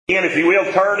And if you will,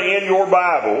 turn in your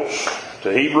Bibles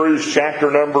to Hebrews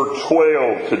chapter number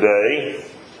 12 today.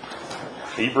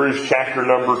 Hebrews chapter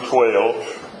number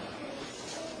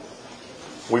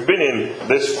 12. We've been in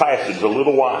this passage a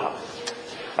little while.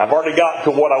 I've already got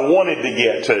to what I wanted to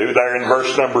get to there in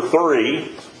verse number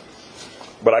 3,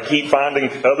 but I keep finding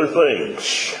other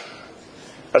things.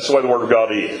 That's the way the Word of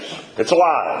God is. It's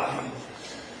alive.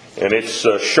 And it's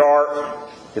sharp.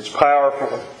 It's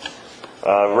powerful.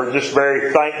 We're just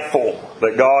very thankful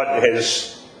that God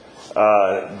has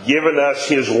given us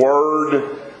His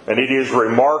Word, and it is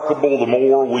remarkable. The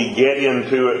more we get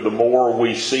into it, the more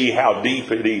we see how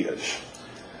deep it is.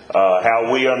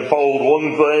 How we unfold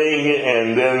one thing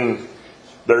and then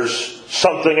there's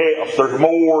something else. There's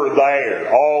more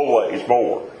there. Always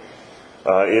more.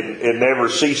 It never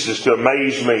ceases to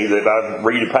amaze me that I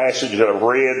read a passage that I've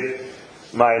read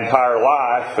my entire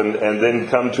life and then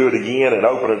come to it again and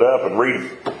open it up and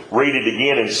read it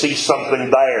again and see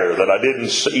something there that I didn't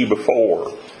see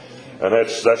before. And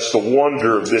that's the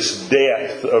wonder of this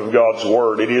depth of God's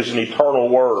Word. It is an eternal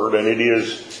Word, and it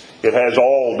has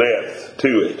all depth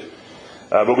to it.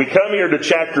 But we come here to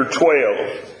chapter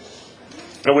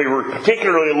 12, and we were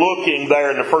particularly looking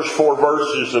there in the first 4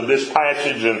 verses of this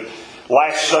passage. And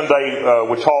last Sunday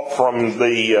we talked from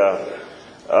the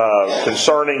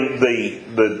concerning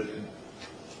the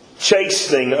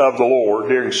chastening of the Lord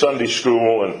during Sunday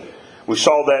school, and we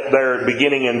saw that there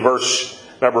beginning in verse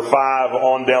number 5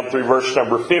 on down through verse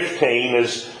number 15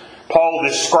 as Paul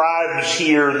describes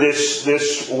here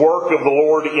this work of the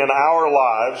Lord in our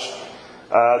lives,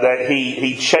 that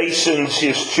He chastens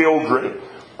His children.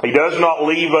 He does not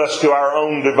leave us to our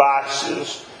own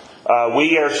devices.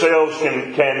 We ourselves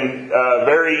can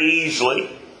very easily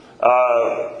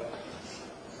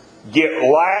get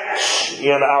lax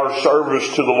in our service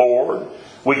to the Lord.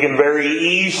 We can very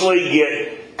easily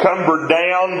get cumbered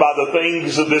down by the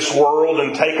things of this world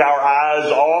and take our eyes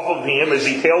off of Him, as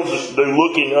He tells us to do,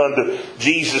 looking unto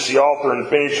Jesus, the author and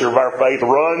finisher of our faith.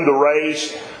 Run the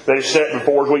race that is set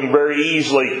before us. We can very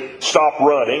easily stop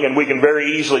running, and we can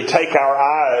very easily take our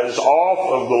eyes off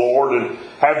of the Lord and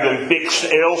have them fixed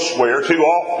elsewhere, too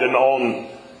often on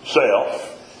self.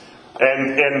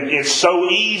 And it's so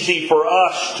easy for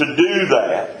us to do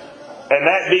that. And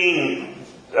that being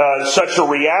such a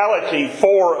reality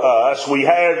for us, we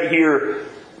have here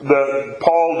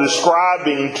Paul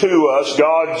describing to us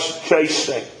God's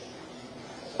chastening.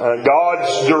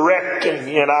 God's directing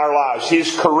in our lives.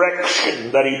 His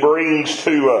correction that He brings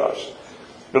to us.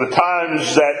 The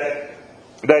times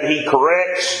that He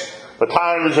corrects, the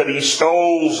times that He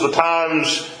scolds, the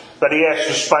times that He has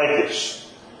to spank us.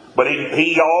 But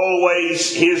He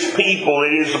always, His people,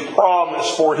 it is a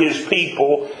promise for His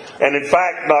people. And in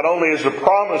fact, not only is it a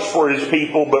promise for His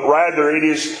people, but rather it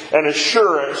is an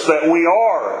assurance that we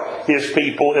are His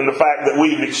people in the fact that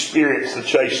we've experienced the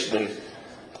chastening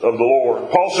of the Lord.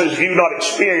 Paul says, if you've not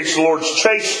experienced the Lord's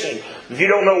chastening, if you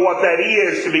don't know what that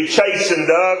is, to be chastened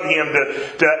of Him,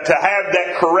 to have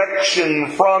that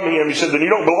correction from Him, he said, then you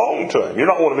don't belong to Him. You're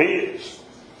not one of His.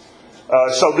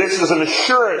 So this is an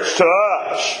assurance to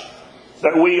us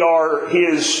that we are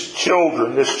His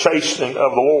children, this chastening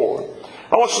of the Lord.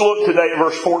 I want us to look today at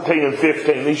verse 14 and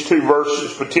 15, these 2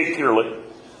 verses particularly.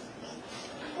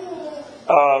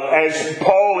 As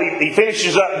Paul, he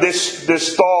finishes up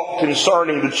this thought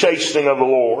concerning the chastening of the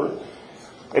Lord.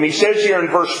 And he says here in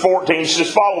verse 14, he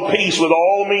says, follow peace with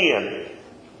all men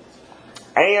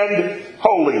and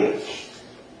holiness.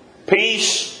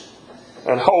 Peace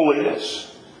and holiness,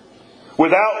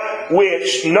 without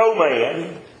which no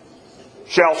man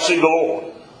shall see the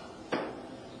Lord.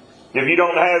 If you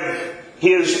don't have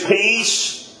His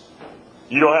peace,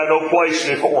 you don't have no place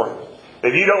before Him.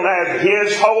 If you don't have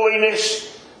His holiness,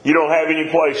 you don't have any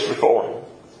place before Him.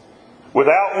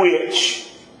 Without which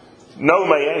no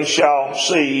man shall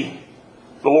see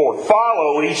the Lord.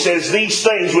 Follow, and he says, these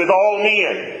things with all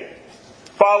men.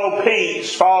 Follow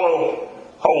peace, follow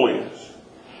holiness.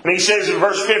 And he says in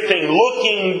verse 15,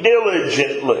 looking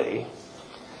diligently,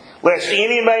 lest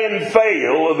any man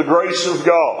fail of the grace of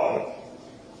God,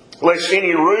 lest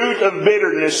any root of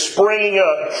bitterness springing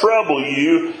up trouble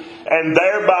you, and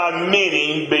thereby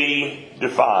many be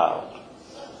defiled.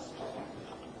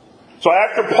 So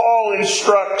after Paul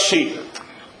instructs here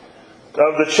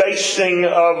of the chastening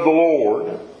of the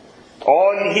Lord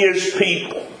on His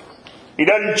people, He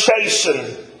doesn't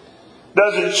chasten,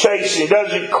 He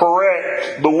doesn't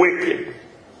correct the wicked.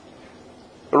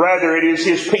 Rather, it is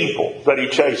His people that He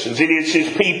chastens. It is His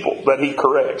people that He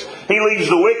corrects. He leaves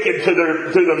the wicked to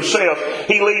themselves.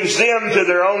 He leaves them to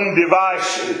their own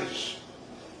devices.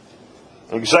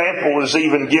 An example is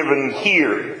even given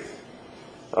here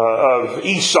of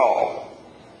Esau,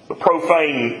 the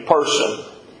profane person.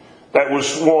 That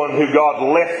was one who God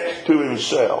left to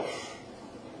himself,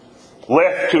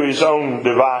 left to his own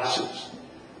devices,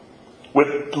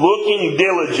 with looking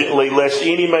diligently lest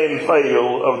any man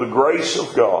fail of the grace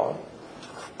of God,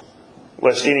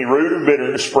 lest any root of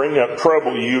bitterness spring up,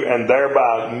 trouble you, and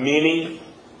thereby many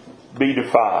be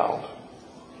defiled.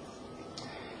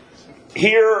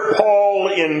 Here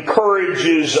Paul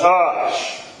encourages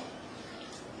us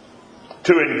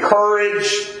to encourage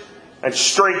and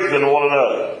strengthen one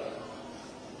another.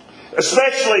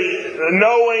 Especially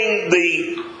knowing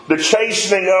the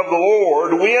chastening of the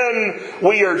Lord when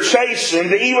we are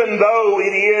chastened, even though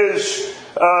it is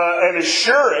an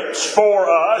assurance for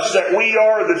us that we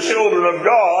are the children of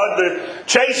God, the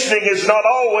chastening is not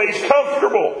always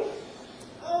comfortable.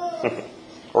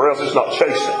 Or else it's not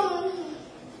chastening.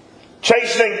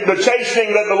 The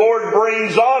chastening that the Lord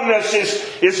brings on us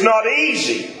is not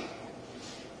easy.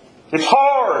 It's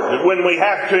hard when we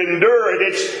have to endure it.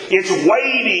 It's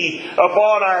weighty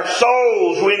upon our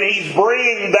souls when He's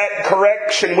bringing that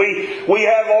correction. We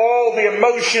have all the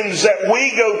emotions that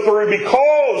we go through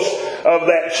because of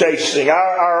that chastening.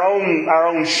 Our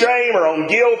own shame, our own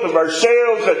guilt of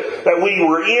ourselves, that we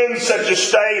were in such a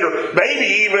state, or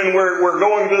maybe even we're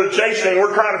going through the chastening,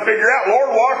 we're trying to figure out,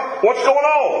 Lord, what's going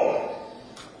on?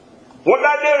 What did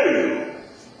I do?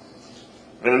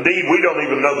 And indeed, we don't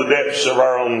even know the depths of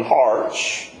our own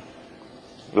hearts,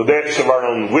 the depths of our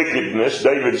own wickedness.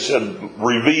 David said,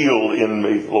 reveal in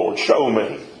me, Lord, show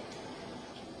me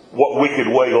what wicked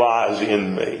way lies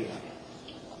in me.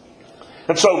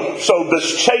 And so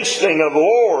this chastening of the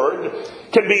Lord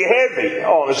can be heavy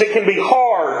on us. It can be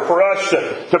hard for us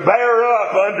to bear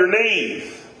up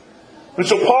underneath. And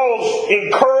so Paul's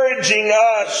encouraging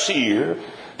us here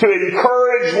to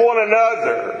encourage one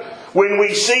another when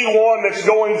we see one that's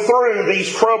going through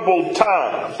these troubled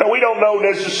times. Now, we don't know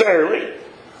necessarily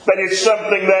that it's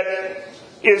something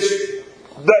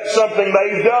that's something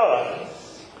they've done.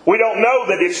 We don't know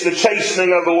that it's the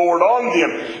chastening of the Lord on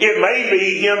them. It may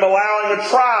be Him allowing a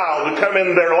trial to come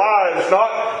into their lives,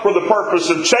 not for the purpose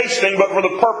of chastening, but for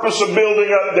the purpose of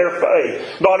building up their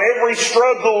faith. Not every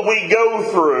struggle we go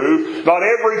through, not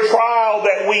every trial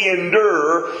that we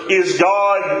endure is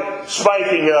God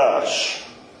spanking us.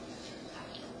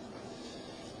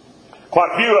 Quite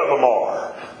a few of them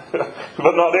are,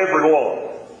 but not every one.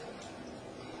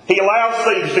 He allows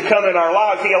things to come in our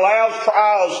lives. He allows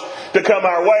trials to come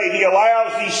our way. He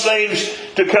allows these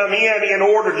things to come in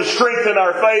order to strengthen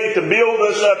our faith, to build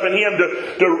us up in Him,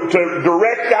 to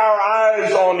direct our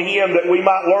eyes on Him, that we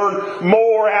might learn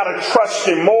more how to trust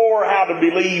Him, more how to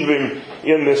believe Him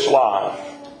in this life.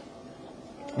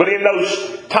 But in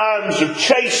those times of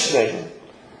chastening,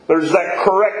 there's that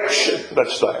correction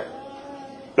that's there.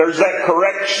 There's that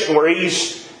correction where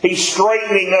He's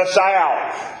straightening us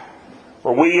out.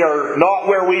 Where we are not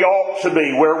where we ought to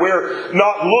be, where we're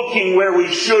not looking where we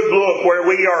should look, where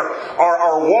we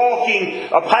are walking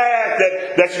a path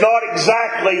that's not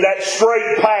exactly that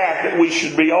straight path that we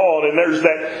should be on. And there's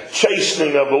that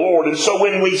chastening of the Lord. And so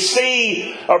when we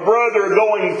see a brother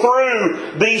going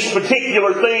through these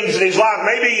particular things in his life,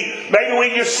 maybe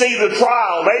we just see the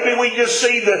trial, maybe we just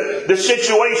see the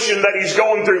situation that he's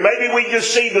going through, maybe we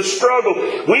just see the struggle.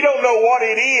 We don't know what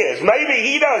it is. Maybe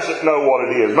he doesn't know what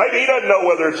it is. Maybe he doesn't know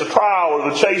whether it's a trial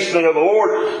or the chastening of the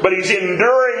Lord, but he's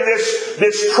enduring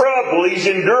this trouble, he's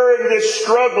enduring this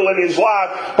struggle in his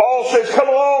life. Paul says, come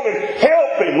along and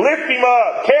help him, lift him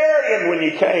up, carry him when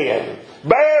you can.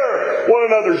 Bear one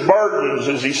another's burdens,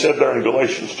 as he said there in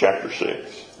Galatians chapter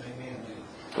 6.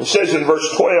 It says in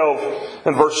verse 12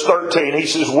 and verse 13, he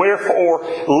says, wherefore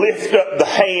lift up the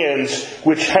hands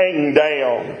which hang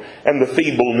down and the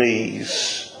feeble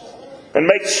knees, and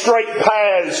make straight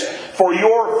paths for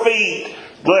your feet,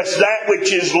 lest that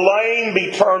which is lame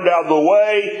be turned out of the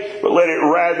way, but let it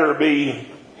rather be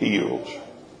healed.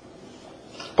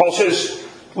 Paul says,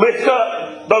 lift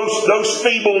up those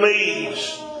feeble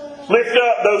knees. Lift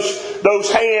up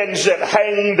those hands that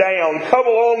hang down. Come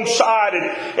alongside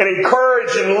and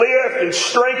encourage and lift and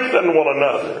strengthen one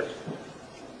another.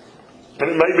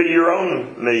 And it may be your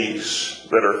own knees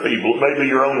that are feeble. It may be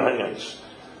your own hands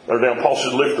that are down. Paul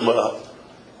says, lift them up.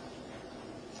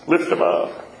 Lift them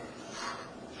up.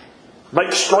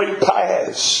 Make straight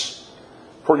paths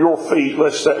for your feet,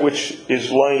 lest that which is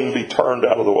lame be turned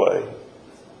out of the way.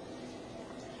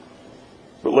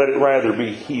 But let it rather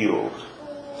be healed.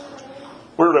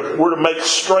 We're to make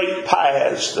straight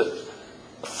paths that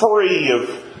free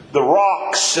of the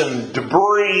rocks and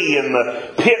debris and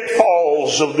the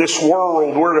pitfalls of this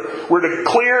world. We're to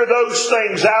clear those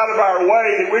things out of our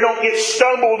way, that we don't get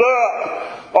stumbled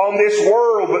up on this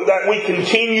world, but that we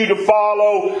continue to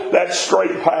follow that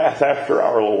straight path after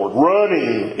our Lord,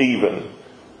 running even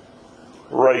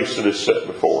the race that is set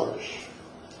before us.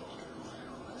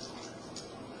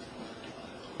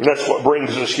 And that's what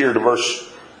brings us here to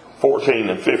verse 14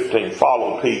 and 15.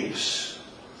 Follow peace.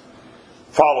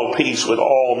 Follow peace with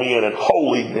all men and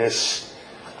holiness,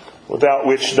 without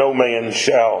which no man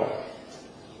shall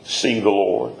see the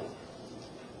Lord.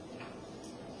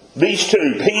 These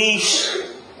two, peace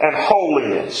and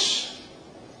holiness,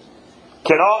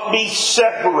 cannot be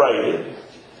separated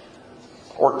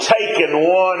or taken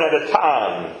one at a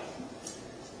time.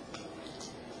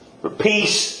 But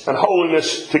peace and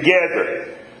holiness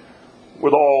together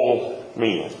with all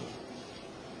men.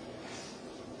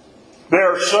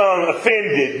 There are some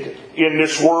offended in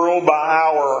this world by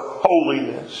our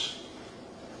holiness,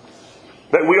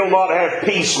 that will not have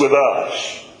peace with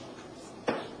us.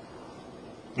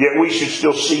 Yet we should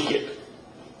still seek it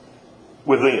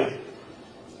with them,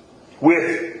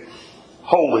 with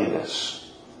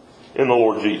holiness in the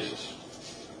Lord Jesus.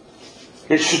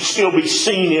 It should still be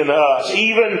seen in us.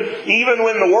 Even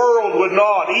when the world would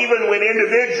not, even when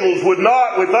individuals would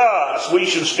not with us, we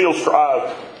should still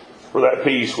strive for that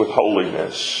peace with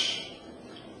holiness.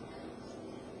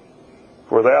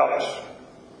 Without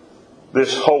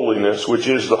this holiness, which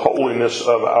is the holiness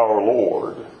of our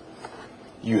Lord,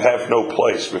 you have no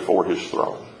place before His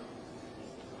throne.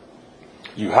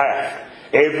 You have,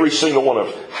 every single one of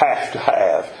us have to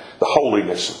have the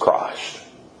holiness of Christ.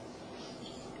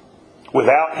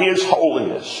 Without His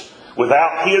holiness,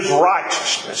 without His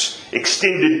righteousness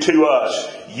extended to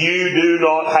us, you do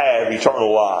not have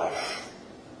eternal life.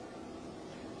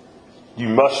 You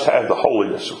must have the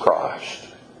holiness of Christ.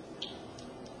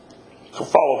 So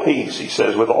follow peace, he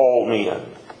says, with all men,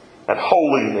 and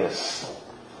holiness.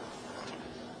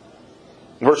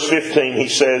 Verse 15, he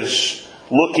says,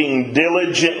 looking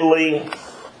diligently,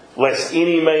 lest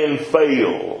any man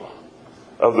fail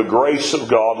of the grace of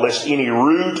God, lest any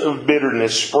root of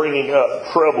bitterness springing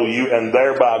up trouble you, and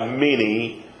thereby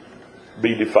many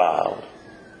be defiled.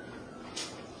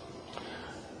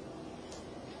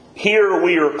 Here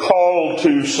we are called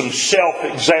to some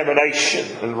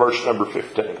self-examination in verse number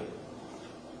 15.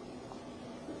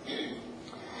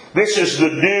 This is the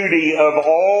duty of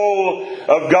all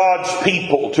of God's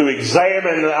people, to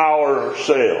examine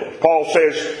ourselves. Paul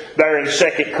says there in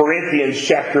 2 Corinthians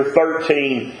chapter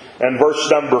 13 and verse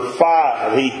number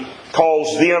 5, he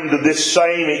calls them to this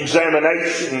same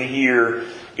examination here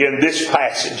in this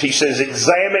passage. He says,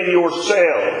 examine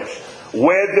yourselves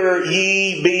whether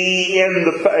ye be in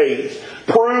the faith.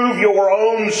 Prove your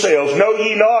own selves. Know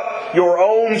ye not your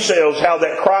own selves how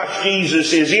that Christ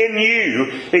Jesus is in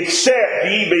you, except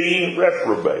ye be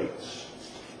reprobates.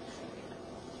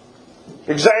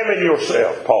 Examine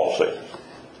yourself, Paul says.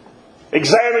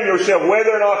 Examine yourself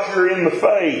whether or not you're in the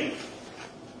faith.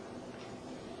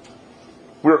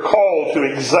 We're called to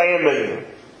examine.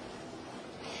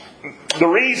 The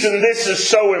reason this is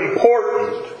so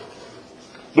important,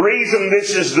 the reason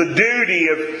this is the duty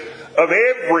of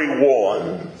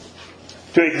everyone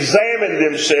to examine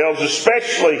themselves,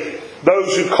 especially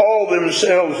those who call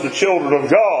themselves the children of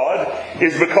God,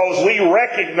 is because we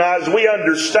recognize, we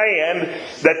understand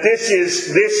that this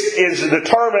is the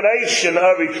determination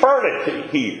of eternity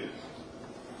here.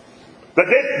 But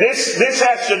this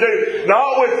has to do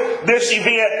not with this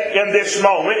event in this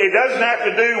moment. It doesn't have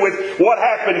to do with what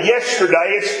happened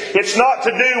yesterday. It's not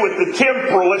to do with the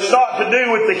temporal. It's not to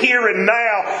do with the here and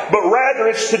now. But rather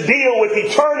it's to deal with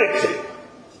eternity.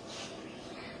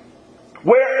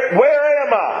 Where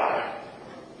am I?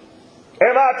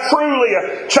 Am I truly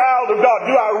a child of God?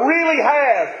 Do I really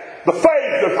have the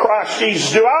faith of Christ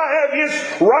Jesus? Do I have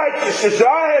His righteousness? Do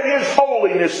I have His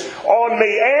holiness on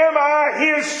me? Am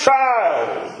I His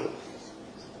child?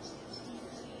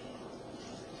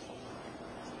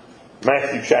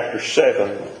 Matthew chapter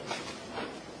 7.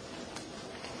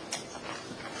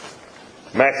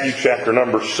 Matthew chapter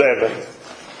number 7.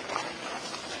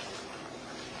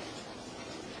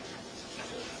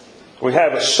 We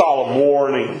have a solemn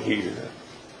warning here.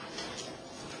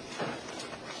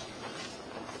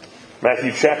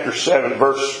 Matthew chapter 7,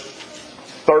 verse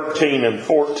 13 and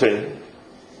 14.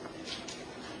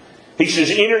 He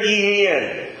says, enter ye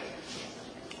in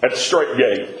at the strait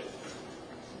gate.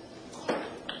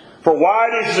 For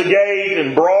wide is the gate,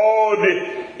 and broad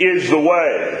is the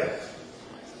way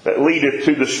that leadeth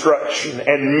to destruction,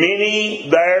 and many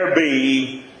there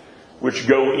be which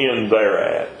go in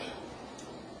thereat.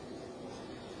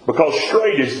 Because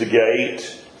strait is the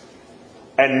gate,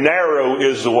 and narrow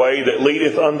is the way that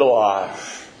leadeth unto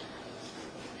life,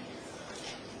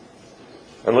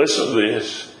 And listen to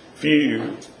this.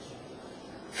 Few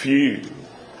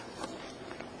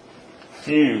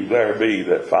there be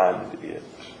that find it.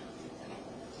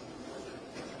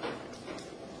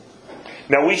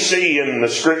 Now we see in the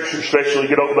Scripture, especially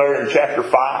get over there in chapter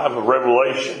 5 of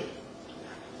Revelation,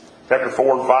 chapter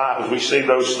 4 and 5, as we see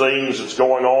those things that's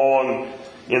going on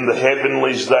in the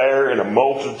heavenlies there, and a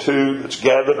multitude that's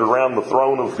gathered around the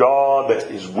throne of God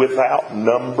that is without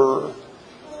number.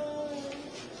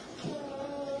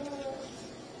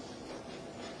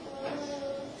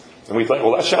 And we think,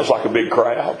 well, that sounds like a big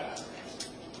crowd.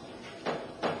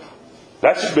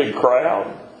 That's a big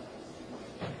crowd.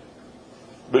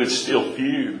 But it's still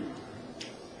few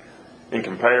in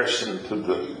comparison to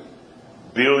the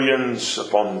billions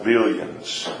upon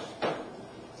billions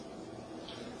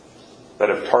that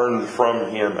have turned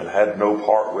from Him and had no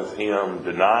part with Him,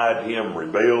 denied Him,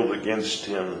 rebelled against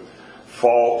Him,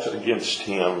 fought against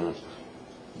Him.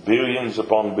 Billions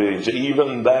upon billions.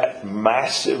 Even that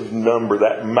massive number,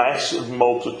 that massive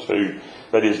multitude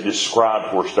that is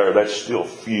described for us there, that's still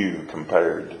few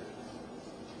compared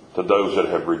to those that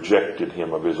have rejected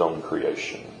Him of His own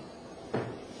creation.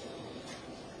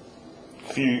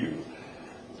 Few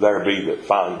there be that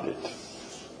find it.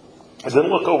 And then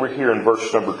look over here in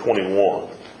verse number 21.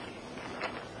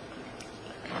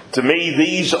 To me,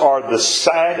 these are the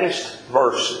saddest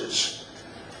verses.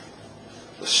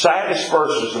 The saddest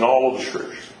verses in all of the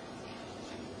Scripture.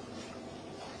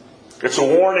 It's a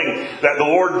warning that the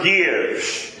Lord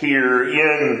gives here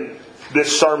in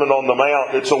this Sermon on the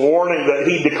Mount. It's a warning that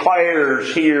He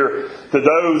declares here to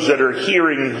those that are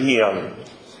hearing Him.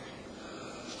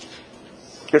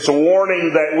 It's a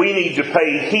warning that we need to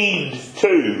pay heed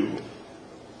to,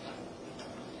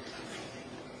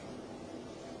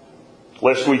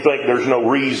 lest we think there's no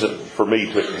reason for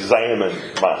me to examine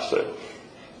myself.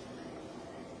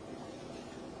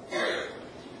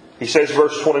 He says,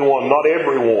 verse 21, not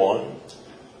everyone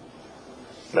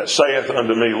that saith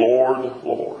unto me, Lord,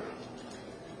 Lord,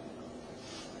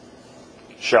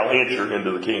 shall enter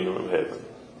into the kingdom of heaven,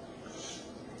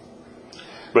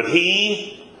 but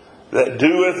he that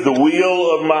doeth the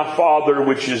will of my Father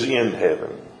which is in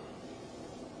heaven.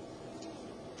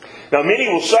 Now many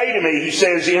will say to me, he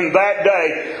says, in that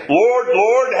day, Lord,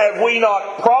 Lord, have we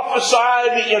not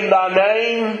prophesied in thy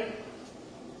name?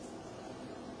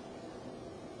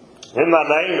 In thy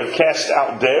name have cast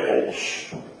out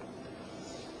devils.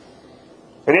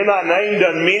 And in thy name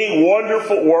done many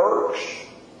wonderful works.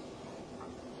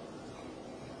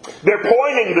 They're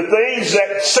pointing to things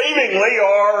that seemingly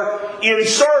are in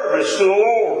service to the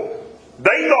Lord.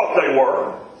 They thought they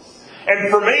were.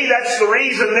 And for me, that's the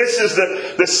reason this is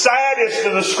the saddest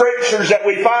of the Scriptures that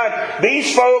we find.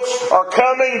 These folks are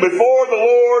coming before the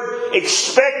Lord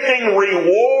expecting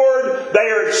reward. They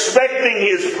are expecting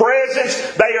His presence.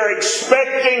 They are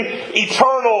expecting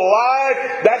eternal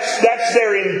life. That's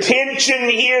their intention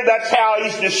here. That's how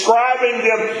He's describing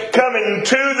them coming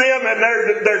to them.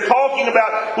 And they're talking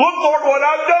about, look, Lord, what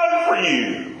I've done for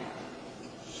you.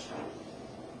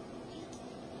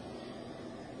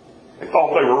 They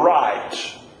thought they were right.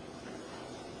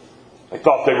 They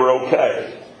thought they were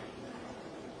okay.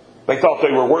 They thought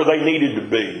they were where they needed to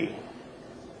be.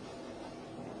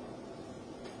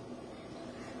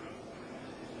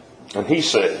 And He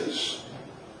says,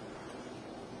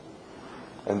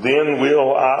 and then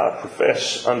will I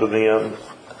profess unto them,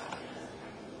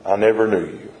 I never knew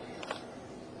you.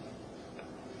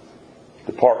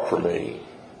 Depart from me,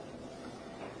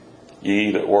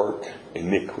 ye that work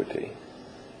iniquity.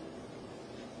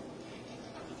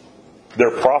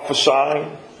 They're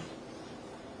prophesying.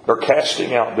 They're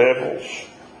casting out devils.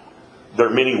 Their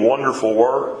many wonderful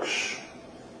works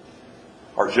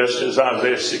are just as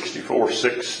Isaiah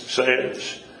 64:6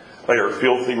 says. They are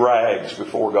filthy rags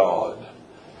before God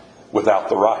without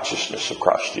the righteousness of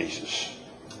Christ Jesus.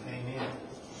 Amen.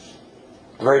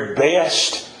 The very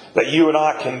best that you and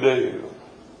I can do.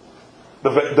 The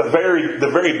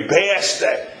very best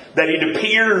that it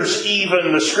appears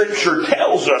even the Scripture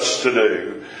tells us to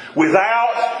do.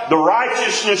 Without the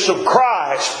righteousness of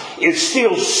Christ is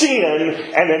still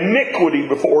sin and iniquity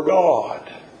before God.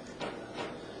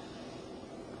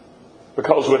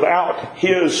 Because without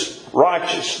His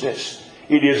righteousness,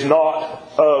 it is not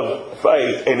of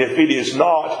faith. And if it is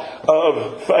not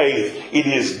of faith, it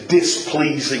is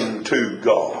displeasing to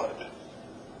God.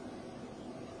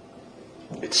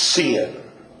 It's sin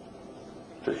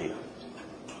to Him.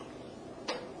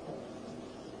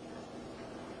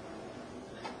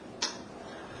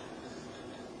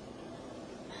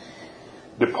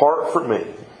 Depart from me,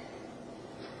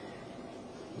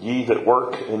 ye that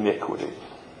work iniquity.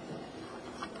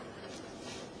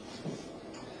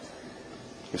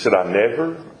 said, I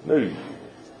never knew you.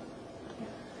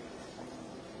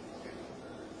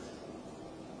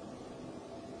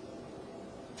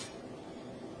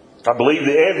 I believe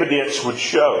the evidence would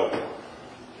show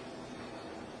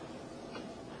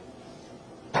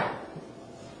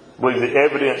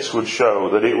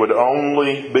that it would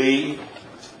only be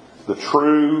the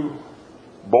true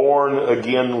born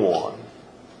again one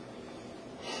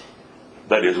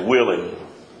that is willing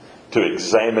to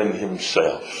examine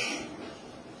himself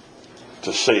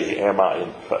to see, am I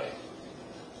in faith?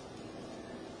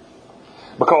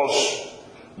 Because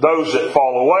those that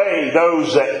fall away,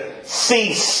 those that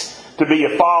cease to be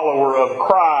a follower of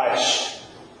Christ,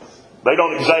 they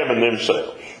don't examine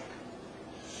themselves.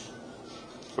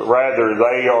 But rather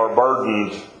they are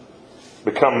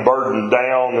become burdened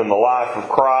down in the life of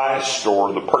Christ,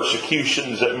 or the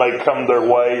persecutions that may come their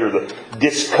way, or the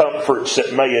discomforts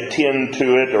that may attend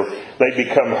to it, or they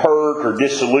become hurt or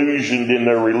disillusioned in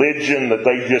their religion, that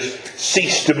they just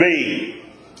cease to be.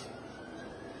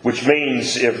 Which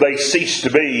means if they cease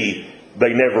to be,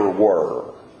 they never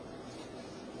were.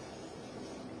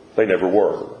 They never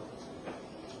were.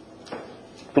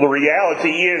 For the reality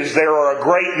is there are a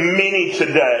great many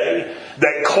today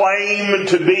that claim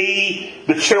to be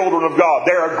the children of God.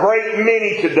 There are a great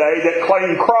many today that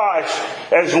claim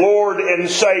Christ as Lord and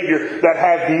Savior that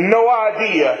have no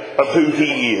idea of who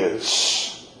He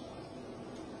is.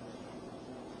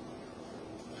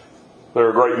 There are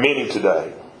a great many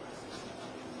today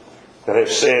that have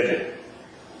said,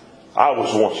 I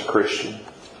was once a Christian.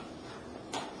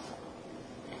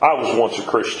 I was once a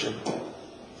Christian.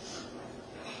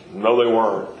 No, they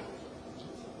weren't.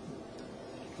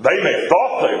 They may have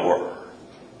thought they were,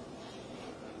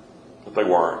 but they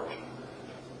weren't.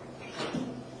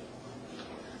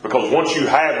 Because once you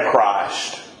have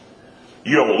Christ,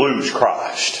 you don't lose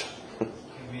Christ.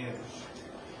 Amen.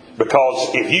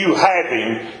 Because if you have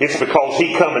Him, it's because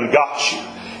He come and got you.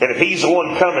 And if He's the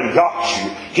one come and got you,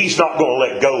 He's not going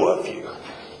to let go of you.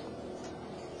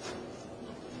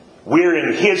 We're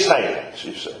in His hands,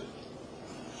 you see.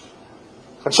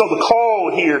 And so the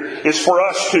call here is for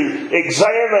us to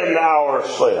examine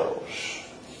ourselves.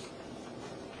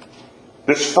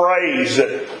 This phrase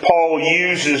that Paul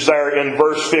uses there in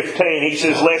verse 15, he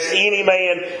says, lest any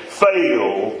man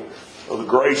fail of the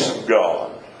grace of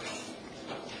God.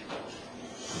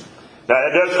 Now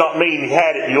that does not mean he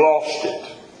had it and he lost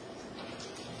it.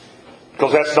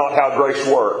 Because that's not how grace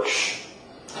works.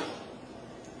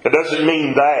 It doesn't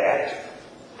mean that.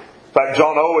 In fact,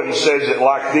 John Owen says it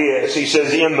like this. He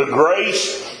says, in the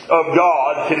grace of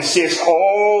God consists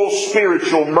all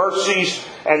spiritual mercies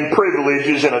and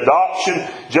privileges in adoption,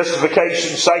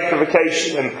 justification,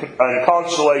 sanctification, and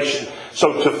consolation.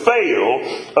 So to fail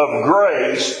of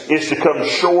grace is to come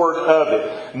short of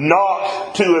it,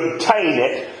 not to obtain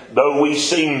it, though we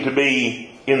seem to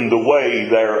be in the way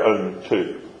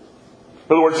thereunto.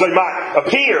 In other words, they might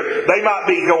appear, they might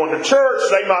be going to church,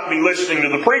 they might be listening to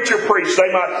the preacher preach, they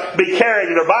might be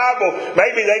carrying their Bible,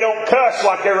 maybe they don't cuss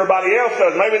like everybody else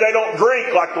does, maybe they don't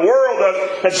drink like the world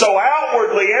does, and so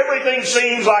outwardly everything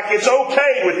seems like it's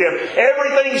okay with them.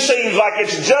 Everything seems like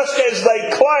it's just as they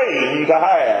claim to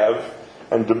have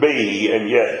and to be, and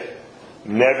yet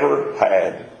never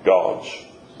had God's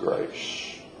grace.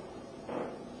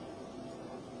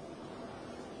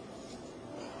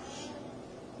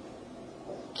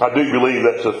 I do believe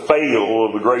that to fail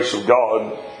of the grace of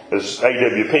God, as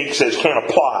A.W. Pink says, can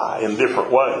apply in different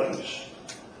ways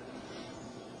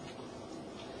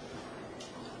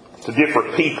to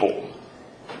different people.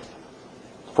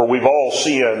 For we've all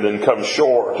sinned and come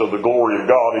short of the glory of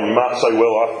God. And you might say,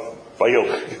 well, I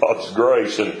failed God's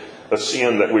grace in a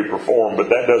sin that we perform, but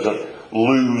that doesn't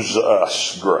lose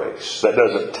us grace. That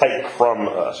doesn't take from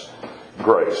us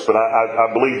grace. But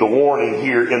I believe the warning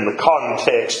here in the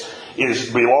context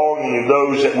is belonging to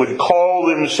those that would call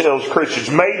themselves Christians,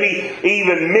 maybe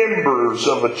even members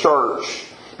of a church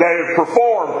that have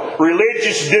performed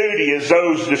religious duty as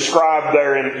those described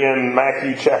there in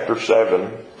Matthew chapter 7.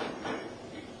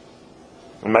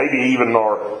 And maybe even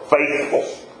are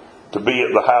faithful to be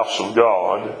at the house of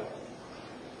God,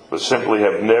 but simply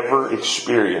have never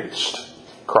experienced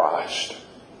Christ.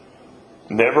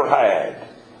 Never had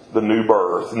the new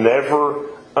birth. Never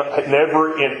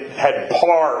had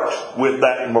part with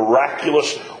that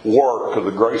miraculous work of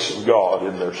the grace of God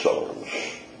in their souls.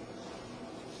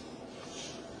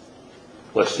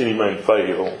 Lest any man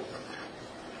fail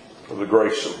of the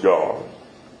grace of God.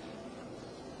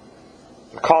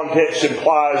 The context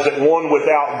implies that one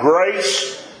without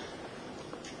grace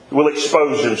will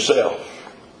expose himself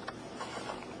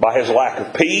by his lack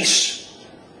of peace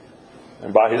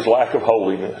and by his lack of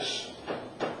holiness.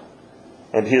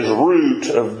 and his root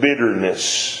of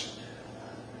bitterness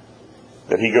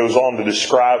that he goes on to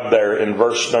describe there in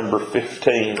verse number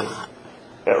 15.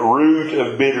 That root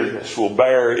of bitterness will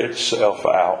bear itself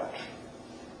out.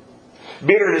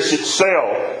 Bitterness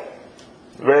itself,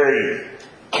 very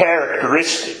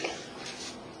characteristic,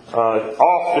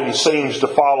 often seems to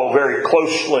follow very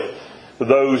closely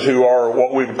those who are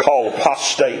what we would call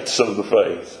apostates of the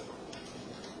faith.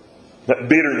 That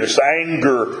bitterness,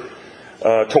 anger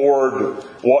toward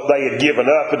what they had given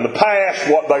up in the past,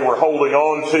 what they were holding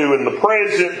on to in the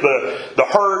present, the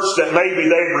hurts that maybe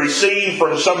they'd received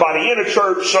from somebody in a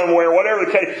church somewhere, whatever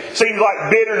the case. Seems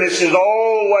like bitterness is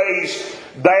always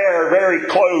there, very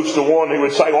close to one who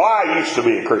would say, well, I used to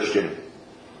be a Christian.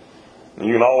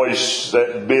 You can always,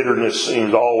 that bitterness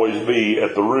seems to always be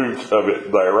at the root of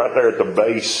it there, right there at the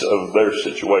base of their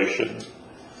situation.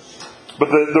 But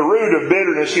the root of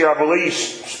bitterness here, I believe,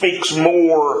 speaks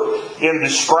more in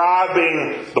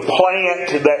describing the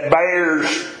plant that bears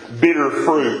bitter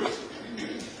fruit.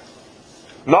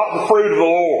 Not the fruit of the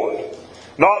Lord.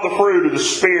 Not the fruit of the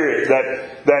Spirit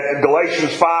that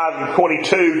Galatians 5 and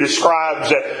 22 describes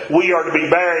that we are to be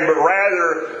bearing, but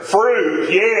rather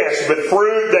fruit, yes, but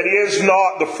fruit that is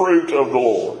not the fruit of the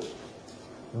Lord.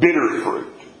 Bitter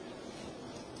fruit.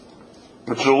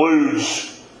 Which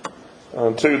alludes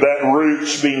to that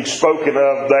roots being spoken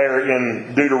of there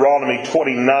in Deuteronomy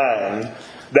 29,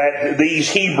 that these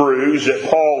Hebrews that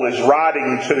Paul is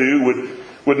writing to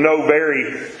would know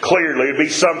very clearly. It'd be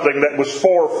something that was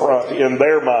forefront in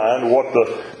their mind, what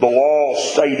the law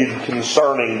stated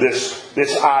concerning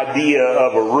this idea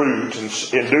of a root.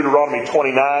 In Deuteronomy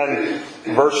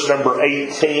 29, verse number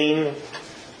 18,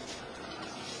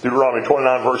 Deuteronomy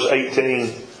 29, verse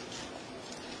 18,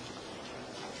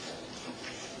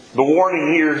 the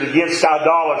warning here is against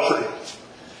idolatry.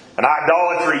 And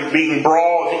idolatry being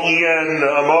brought in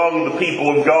among the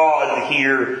people of God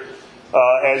here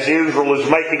as Israel is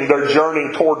making their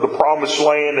journey toward the Promised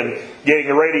Land and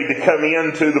getting ready to come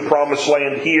into the Promised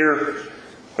Land here.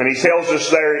 And he tells us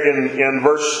there in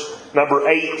verse number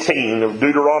 18 of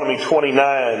Deuteronomy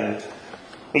 29,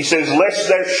 he says, lest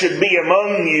there should be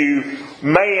among you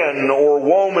man or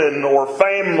woman or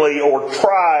family or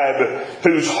tribe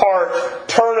whose heart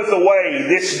turneth away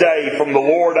this day from the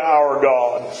Lord our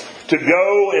God, to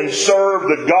go and serve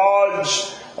the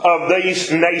gods of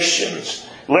these nations.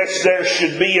 Lest there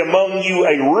should be among you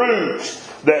a root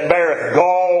that beareth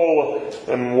gall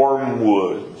and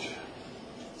wormwood.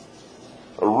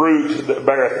 A root that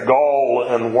beareth gall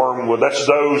and wormwood. That's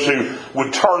those who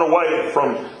would turn away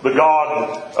from the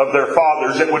God of their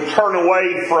fathers. That would turn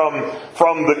away from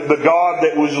the God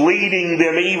that was leading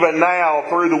them even now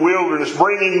through the wilderness,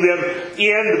 bringing them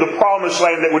into the Promised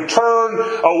Land. That would turn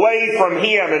away from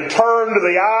Him and turn to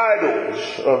the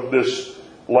idols of this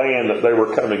land that they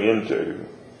were coming into.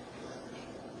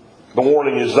 The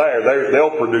warning is there.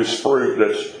 They'll produce fruit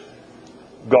that's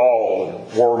gall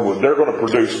and wormwood. They're going to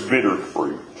produce bitter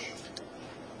fruit.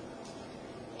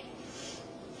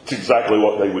 It's exactly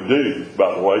what they would do,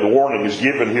 by the way. The warning is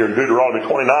given here in Deuteronomy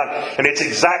 29, and it's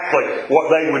exactly what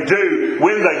they would do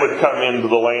when they would come into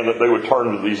the land, that they would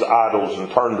turn to these idols and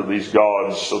turn to these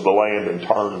gods of the land and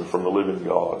turn from the living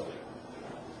God.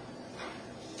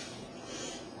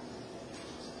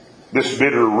 This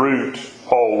bitter root,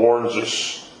 Paul warns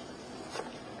us,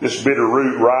 this bitter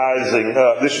root rising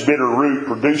up, this bitter root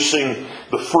producing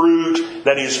the fruit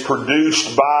that is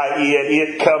produced by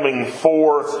it coming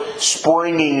forth,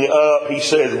 springing up, he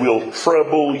says, will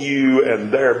trouble you,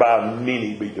 and thereby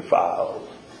many be defiled.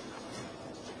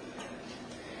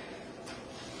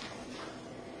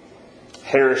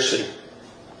 Heresy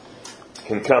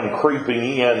can come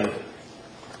creeping in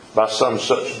by some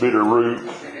such bitter root.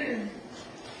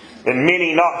 And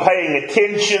many not paying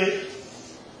attention,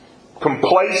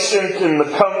 complacent in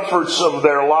the comforts of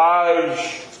their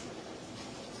lives,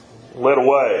 led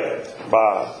away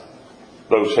by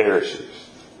those heresies,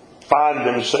 find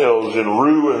themselves in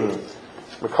ruin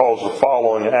because of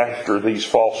following after these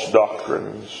false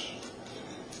doctrines.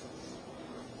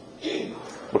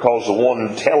 Because the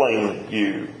one telling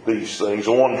you these things,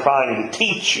 the one trying to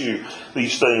teach you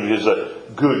these things, is a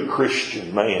good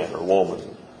Christian man or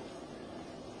woman.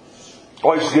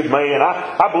 Oh, he's a good man.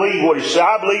 I believe what he said.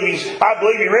 I believe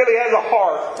he really has a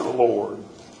heart for the Lord.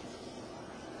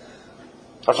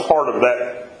 That's a part of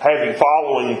that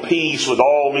following peace with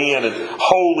all men and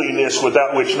holiness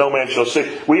without which no man shall see.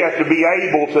 We have to be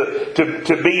able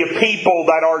to be a people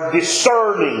that are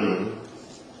discerning,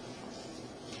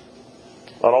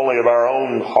 not only of our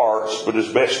own hearts, but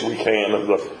as best we can of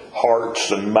the hearts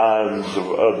and minds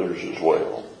of others as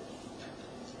well.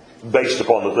 based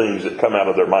upon the things that come out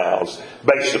of their mouths,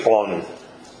 based upon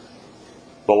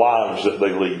the lives that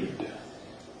they lead.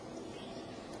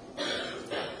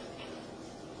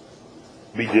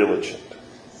 Be diligent.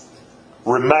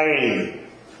 Remain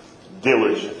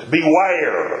diligent.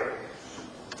 Beware.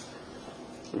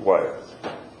 Beware.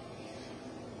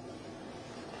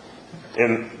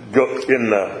 In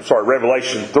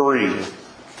Revelation 3,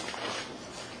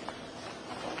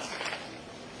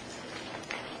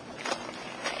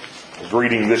 I was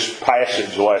reading this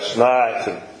passage last night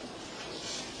and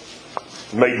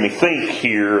it made me think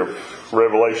here of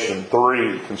Revelation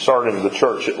 3 concerning the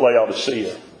church at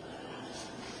Laodicea.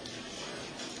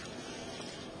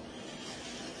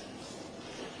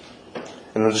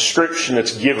 And the description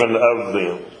that's given of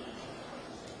them.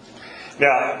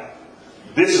 Now,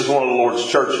 this is one of the Lord's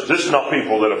churches. This is not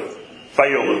people that have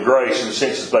failed of grace in the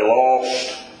sense that they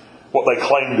lost what they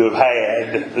claim to have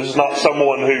had. This is not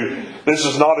this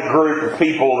is not a group of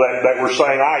people that were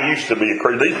saying, I used to be a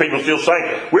Christian. These people still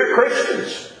saying, we're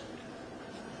Christians.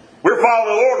 We're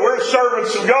following the Lord. We're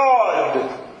servants of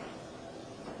God.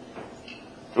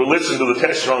 But listen to the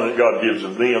testimony that God gives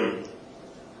of them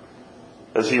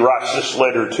as He writes this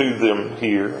letter to them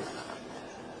here.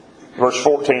 Verse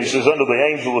 14 says, Unto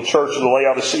the angel of the church of the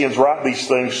Laodiceans write these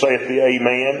things, saith the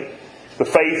Amen, the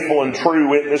faithful and true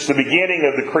witness, the beginning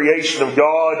of the creation of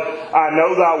God. I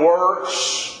know thy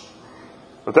works,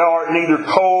 that thou art neither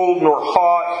cold nor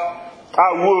hot.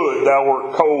 I would thou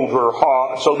wert cold or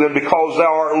hot. So then, because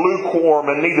thou art lukewarm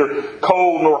and neither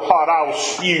cold nor hot, I will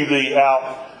spew thee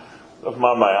out of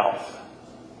my mouth.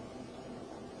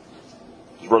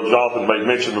 As Brother Jonathan made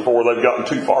mention before, they've gotten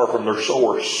too far from their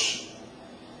source.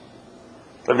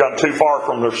 They've gotten too far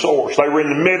from their source. They were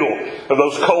in the middle of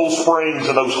those cold springs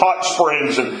and those hot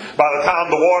springs, and by the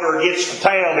time the water gets to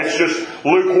town, it's just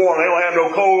lukewarm. They don't have no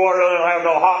cold water, they don't have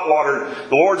no hot water.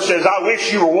 The Lord says, I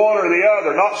wish you were one or the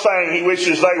other. Not saying He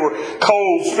wishes they were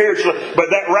cold spiritually,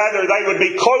 but that rather they would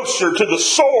be closer to the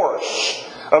source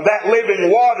of that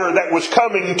living water that was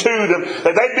coming to them.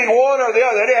 That they'd be one or the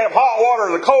other. They'd have hot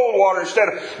water or the cold water instead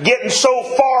of getting so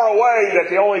far away that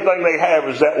the only thing they have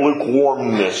is that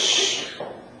lukewarmness.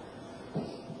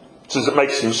 It says it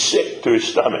makes him sick to his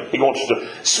stomach. He wants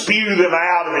to spew them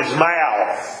out of his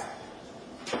mouth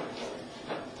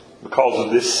because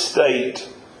of this state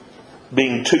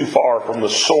being too far from the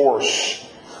source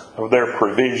of their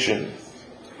provision.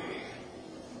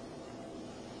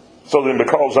 So then,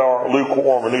 because thou art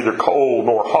lukewarm and neither cold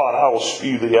nor hot, I will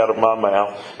spew thee out of my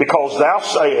mouth. Because thou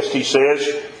sayest, he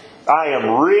says, I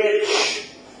am rich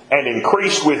and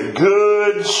increase with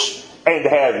goods and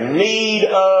have need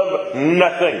of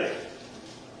nothing.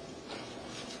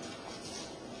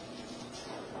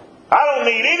 I don't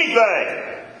need anything.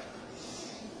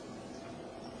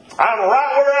 I'm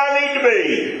right where I need to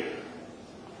be.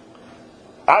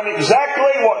 I'm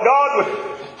exactly what God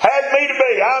had me to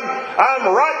be.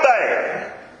 I'm right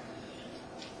there.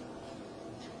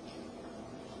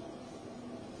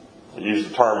 I use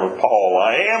the term of Paul,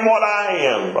 I am what I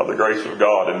am by the grace of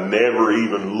God, and never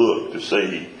even look to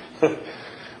see.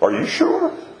 Are you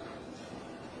sure?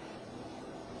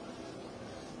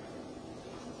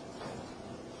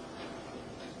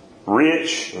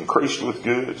 Rich, increased with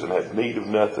goods, and have need of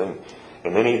nothing.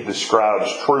 And then he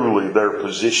describes truly their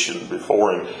position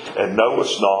before him. And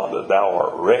knowest not that thou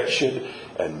art wretched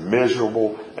and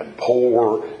miserable and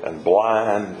poor and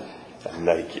blind and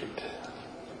naked.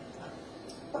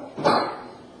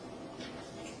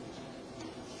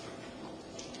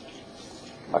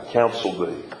 I counsel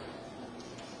thee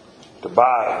to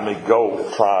buy of me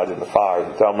gold tried in the fire,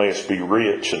 that thou mayest be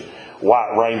rich, and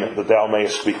white raiment, that thou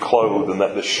mayest be clothed, and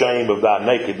that the shame of thy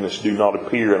nakedness do not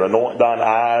appear. And anoint thine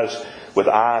eyes with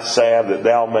eye salve, that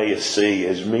thou mayest see.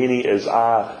 As many as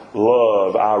I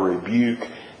love, I rebuke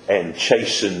and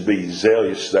chasten. Be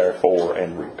zealous therefore,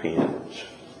 and repent.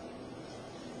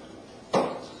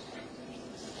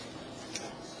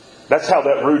 That's how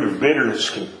that root of bitterness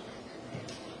can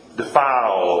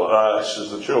defile us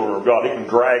as the children of God. It can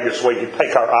drag us away. It can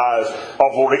take our eyes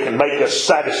off, Lord. It can make us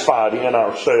satisfied in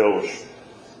ourselves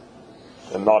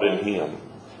and not in Him.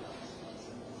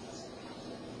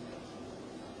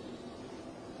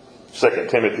 2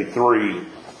 Timothy 3.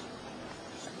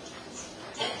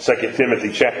 2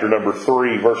 Timothy chapter number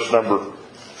 3, verse number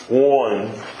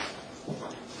 1.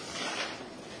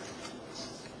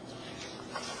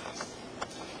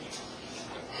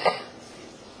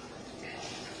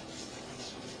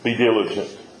 Be diligent.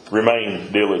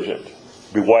 Remain diligent.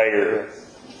 Beware.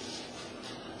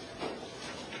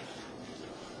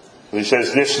 And he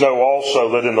says, this know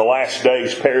also that in the last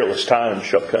days perilous times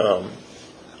shall come.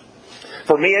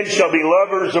 For men shall be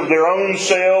lovers of their own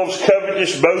selves,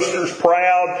 covetous, boasters,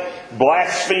 proud,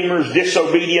 blasphemers,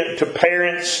 disobedient to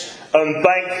parents,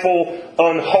 unthankful,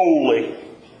 unholy,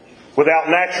 without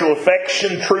natural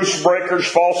affection, truce breakers,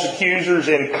 false accusers,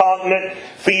 incontinent,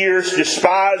 fierce,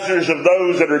 despisers of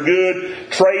those that are good,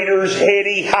 traitors,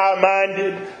 heady,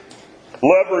 high-minded,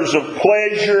 lovers of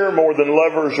pleasure more than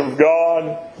lovers of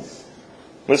God.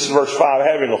 Listen to verse 5.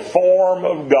 Having a form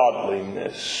of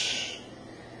godliness,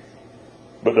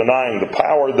 but denying the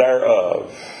power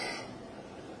thereof.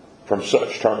 From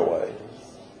such turn away.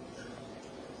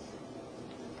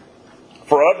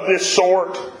 For of this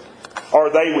sort are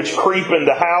they which creep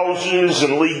into houses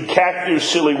and lead captive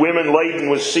silly women laden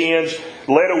with sins,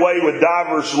 led away with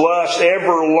divers lusts,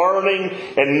 ever learning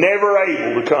and never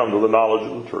able to come to the knowledge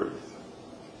of the truth.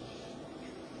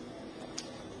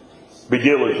 Be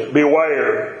diligent.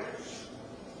 Beware.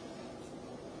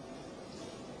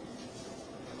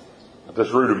 That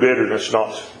this root of bitterness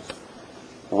not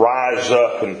rise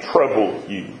up and trouble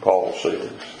you, Paul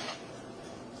says.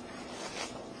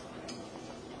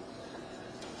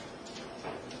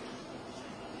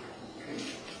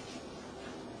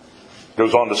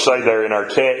 Goes on to say there in our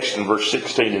text in verse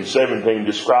 16 and 17,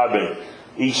 describing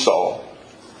Esau.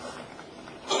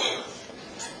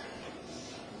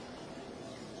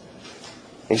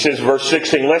 He says in verse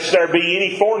 16, lest there be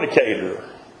any fornicator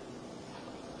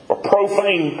or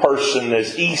profane person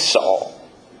as Esau,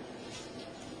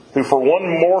 who for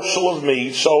one morsel of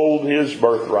meat sold his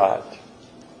birthright.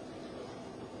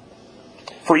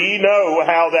 For ye know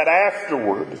how that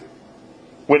afterward,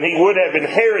 when he would have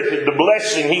inherited the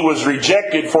blessing, he was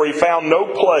rejected, for he found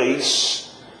no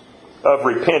place of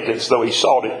repentance, though he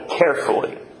sought it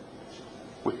carefully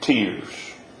with tears.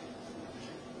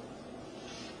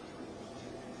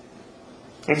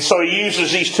 And so he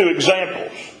uses these two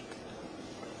examples.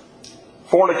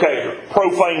 Fornicator,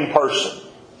 profane person.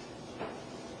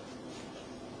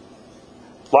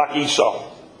 Like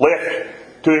Esau.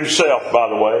 Left to himself, by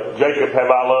the way. Jacob have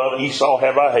I loved, Esau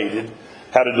have I hated.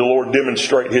 How did the Lord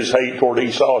demonstrate His hate toward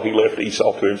Esau? He left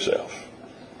Esau to himself.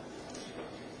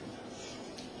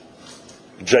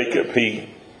 Jacob, He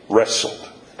wrestled.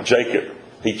 Jacob,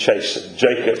 He chastened.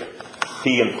 Jacob,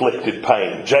 He inflicted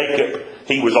pain. Jacob,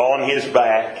 He was on his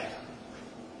back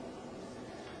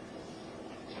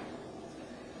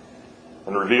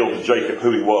and revealed to Jacob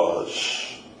who he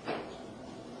was.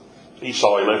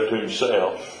 Esau, he left to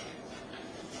himself.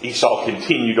 Esau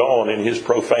continued on in his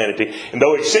profanity. And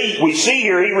though we see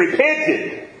here he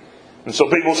repented. And so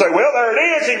people say, well, there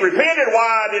it is. He repented.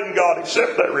 Why didn't God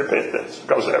accept that repentance?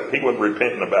 Because he wasn't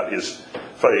repenting about his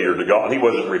failure to God. He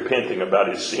wasn't repenting about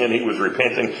his sin. He was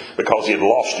repenting because he had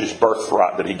lost his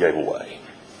birthright that he gave away.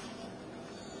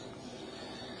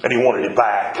 And he wanted it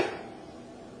back.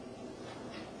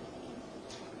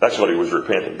 That's what he was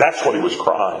repenting. That's what he was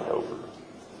crying over.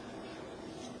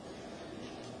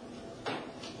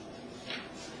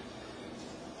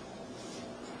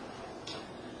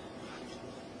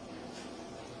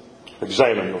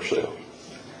 Examine yourself.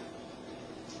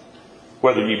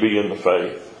 Whether you be in the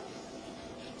faith.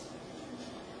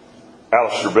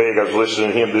 Alistair Begg, I was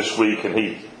listening to him this week, and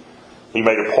he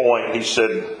made a point. He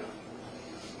said,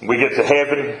 we get to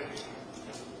heaven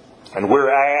and we're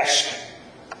asked,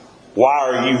 why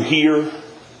are you here?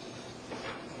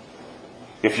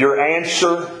 If you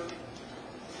answer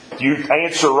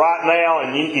right now,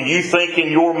 and you think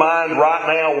in your mind right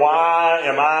now, why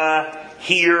am I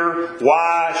here?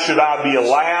 Why should I be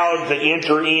allowed to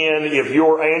enter in? If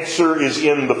your answer is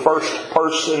in the first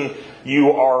person,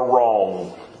 you are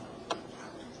wrong.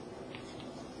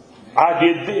 I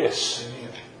did this.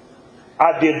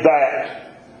 I did that.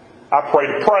 I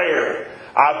prayed a prayer.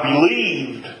 I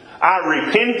believed. I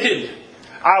repented.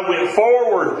 I went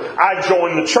forward. I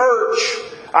joined the church.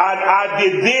 I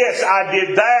did this. I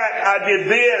did that. I did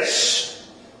this.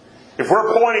 If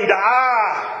we're pointing to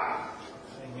I,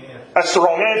 that's the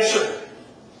wrong answer.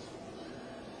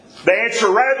 The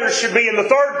answer rather should be in the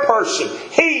third person.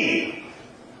 He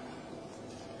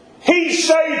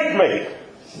saved me.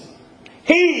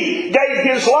 He gave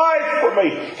His life for me.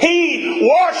 He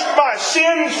washed my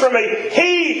sins for me.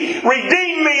 He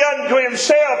redeemed me unto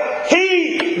Himself.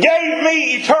 He gave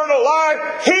me eternal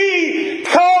life. He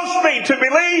caused me to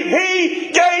believe.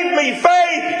 He gave me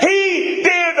faith. He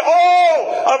did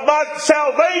all of my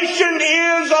salvation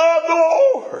is of the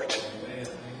Lord.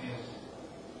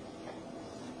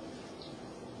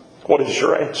 What is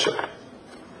your answer?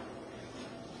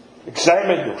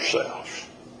 Examine yourselves.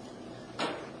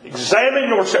 Examine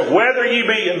yourself, whether you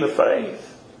be in the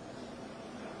faith.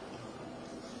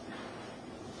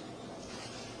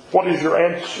 What is your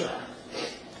answer?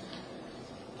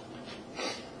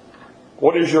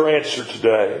 What is your answer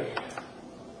today?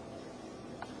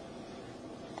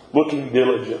 Looking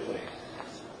diligently,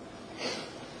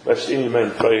 lest any man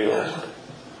fail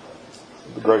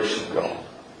the grace of God.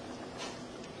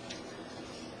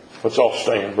 Let's all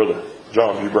stand. Brother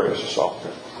John, you bring us a song.